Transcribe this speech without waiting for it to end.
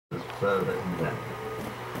further inland.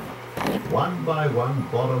 One by one,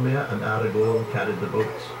 Boromir and Aragorn carried the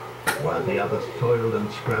boats, while the others toiled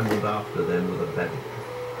and scrambled after them with a baggage.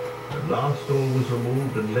 At last all was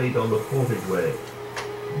removed and laid on the portageway.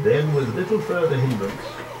 Then, with little further hindrance,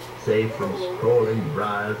 save from sprawling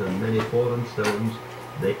briars and many fallen stones,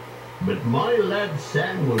 But my lad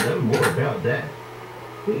Sam will know more about that.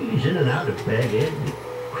 He's in and out of Bag End,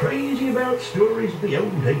 crazy about stories of the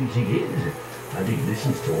old days he is, and he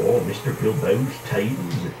listens to all Mr. Bilbo's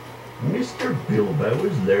tales. Mr. Bilbo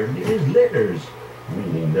has learned in his letters,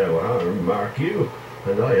 meaning no harm, mark you,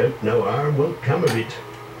 and I hope no harm will come of it.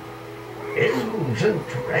 Elves and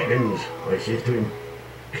dragons, I says to him,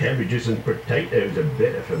 cabbages and potatoes are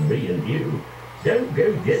better for me and you. Don't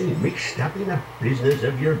go getting mixed up in the business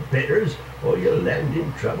of your betters, or you'll land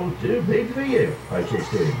in trouble too big for you, I says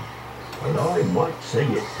to him. And I might say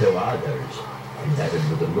it to others, he added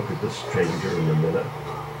with a look at the stranger and the miller.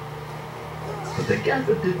 But the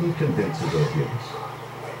gaffer didn't convince his audience.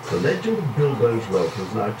 The legend of Bilbo's wealth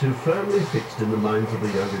was now too firmly fixed in the minds of the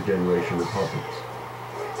younger generation of hobbits.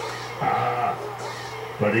 Ah,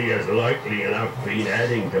 but he has likely enough been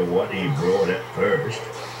adding to what he brought at first,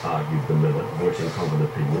 argued the miller, voicing common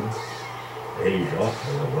opinion. He's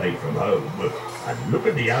often away from home, and look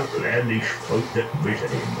at the outlandish folk that visit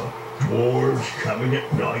him. Dwarves coming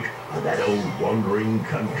at night, and that old wandering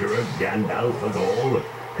conjurer Gandalf and all.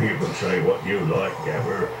 You can say what you like,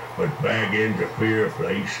 Gaffer, but Bag End's a queer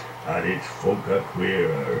place, and its folk are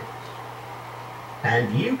queerer.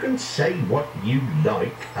 And you can say what you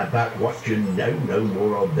like about what you know no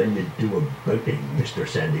more of than you do of boating, Mr.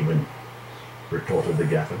 Sandyman, retorted the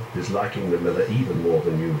gaffer, disliking the miller even more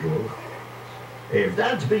than usual. If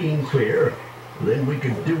that's being queer, then we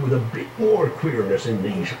could do with a bit more queerness in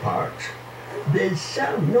these parts. There's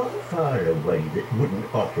some not far away that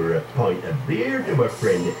wouldn't offer a pint of beer to a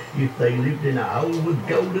friend if they lived in a hole with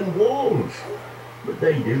golden walls. But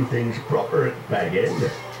they do things proper at Bag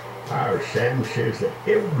End. Our Sam says that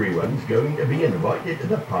everyone's going to be invited to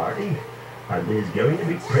the party, and there's going to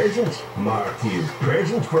be presents, mark you,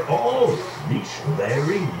 presents for all, this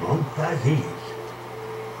very month as is.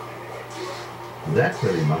 That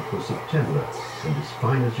very month was September, and as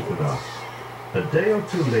fine as you could ask. A day or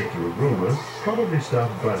two later, a rumour, probably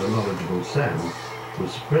started by the knowledgeable Sam,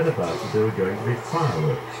 was spread about that there were going to be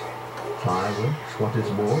fireworks. Fireworks, what is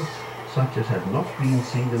more, such as had not been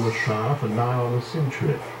seen in the Shire for nigh on a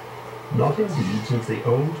century. Not indeed since the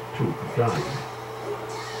old Took died.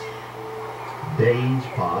 Days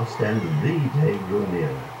passed, and the day grew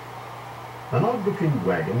nearer. An odd-looking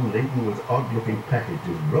wagon laden with odd-looking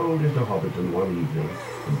packages rolled into Hobbiton one evening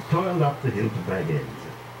and toiled up the hill to Bag End.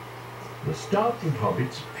 The startled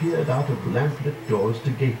hobbits peered out of lamplit doors to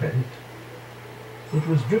gape at it. It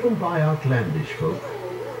was driven by outlandish folk,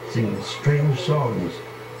 singing strange songs,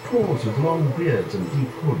 dwarves with long beards and deep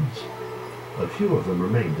hoods. A few of them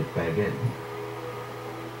remained at Bag End.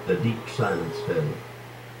 A deep silence fell.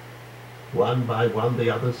 One by one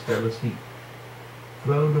the others fell asleep.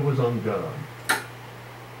 Frodo was on guard.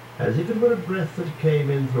 As if it were a breath that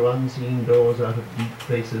came in through unseen doors out of deep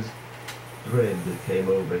places, dread came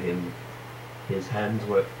over him. His hands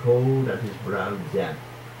were cold and his brow damp.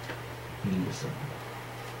 He listened.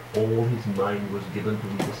 All his mind was given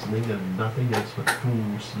to listening and nothing else for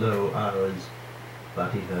 2 slow hours.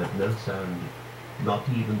 But he heard no sound, not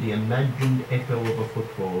even the imagined echo of a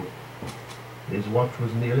footfall. His watch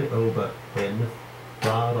was nearly over when,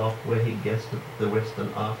 far off where he guessed that the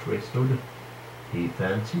western archway stood, he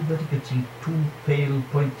fancied that he could see 2 pale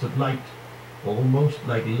points of light, almost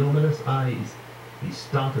like luminous eyes. He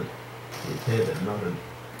started. His head nodded.